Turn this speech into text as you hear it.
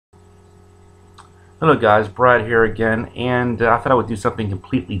Hello guys, Brad here again, and I thought I would do something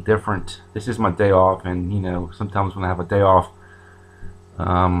completely different. This is my day off, and sometimes when I have a day off,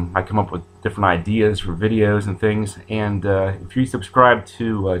 I come up with different ideas for videos and things. And if you subscribe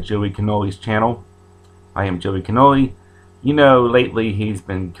to Joey Cannoli's channel, I am Joey Cannoli. Lately he's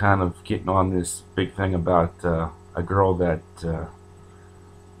been kind of getting on this big thing about a girl that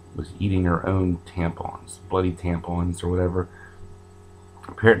was eating her own tampons, bloody tampons or whatever.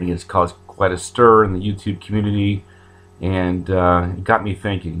 Apparently it's caused quite a stir in the YouTube community, and it got me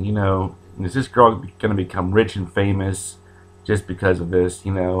thinking, is this girl going to become rich and famous just because of this?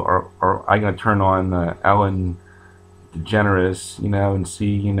 Are I going to turn on Ellen DeGeneres, and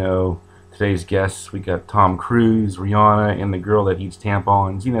see, today's guests? We got Tom Cruise, Rihanna, and the girl that eats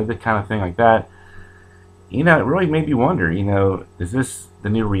tampons, the kind of thing like that. It really made me wonder, is this the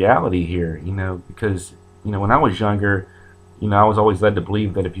new reality here? Because, when I was younger, I was always led to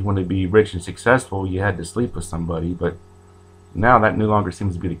believe that if you wanted to be rich and successful, you had to sleep with somebody. But now that no longer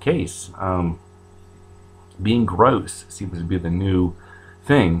seems to be the case. Being gross seems to be the new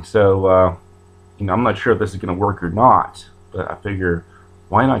thing. So, I'm not sure if this is going to work or not. But I figure,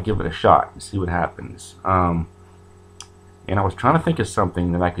 why not give it a shot and see what happens? And I was trying to think of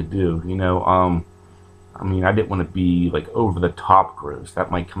something that I could do. I didn't want to be like over the top gross. That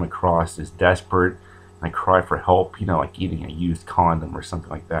might come across as desperate. I cry for help, like eating a used condom or something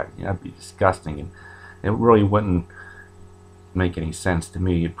like that. That'd be disgusting, and it really wouldn't make any sense to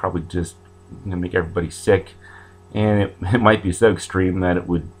me. It'd probably just make everybody sick, and it might be so extreme that it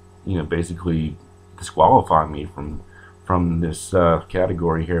would basically disqualify me from this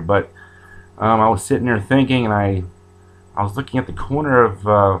category here. But I was sitting there thinking, and I was looking at the corner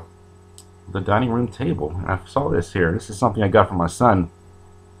of the dining room table, and I saw this here. This is something I got from my son.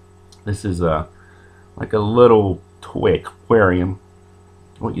 This is like a little toy aquarium.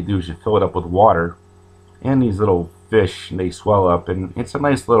 What you do is you fill it up with water, and these little fish, and they swell up, and it's a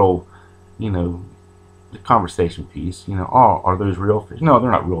nice little, conversation piece. Oh, are those real fish? No, they're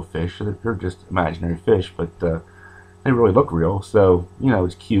not real fish. They're just imaginary fish, but they really look real. So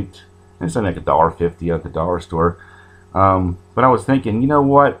it's cute. And it's only like $1.50 at the dollar store. But I was thinking, you know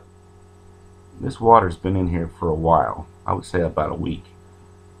what? This water's been in here for a while. I would say about a week.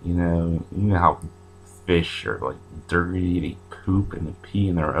 You know how fish are like dirty, they poop and they pee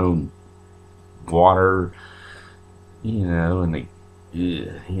in their own water, and they,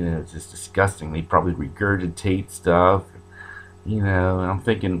 it's just disgusting. They probably regurgitate stuff, and I'm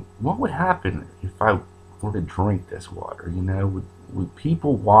thinking, what would happen if I were to drink this water? Would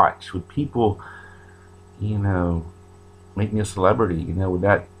people watch? Would people, make me a celebrity? Would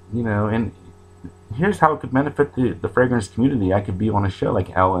that, and here's how it could benefit the fragrance community. I could be on a show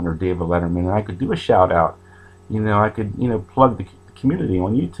like Ellen or David Letterman, and I could do a shout out. I could plug the community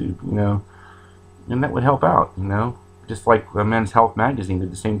on YouTube. And that would help out. Just like Men's Health magazine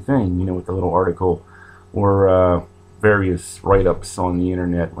did the same thing. With the little article, or various write-ups on the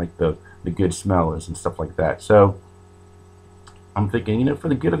internet, like the good smell is and stuff like that. So I'm thinking, for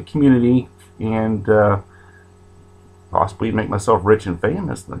the good of the community, and possibly make myself rich and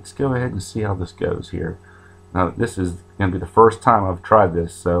famous. Let's go ahead and see how this goes here. Now, this is going to be the first time I've tried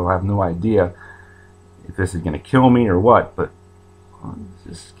this, so I have no idea if this is going to kill me or what, but let's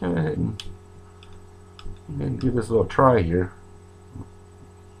just go ahead and give this a little try here.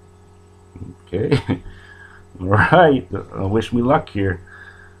 Okay. Alright, wish me luck here.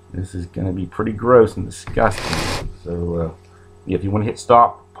 This is going to be pretty gross and disgusting. So, yeah, if you want to hit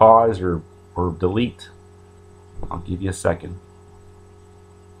stop, pause, or delete, I'll give you a second.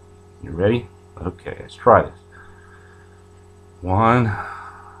 You ready? Okay, let's try this. 1,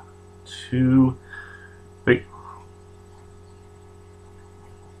 2, 3.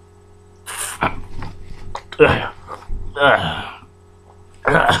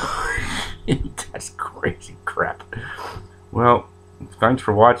 That's crazy crap. Well, thanks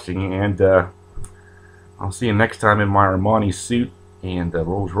for watching, and I'll see you next time in my Armani suit and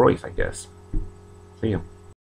Rolls Royce, I guess. See you.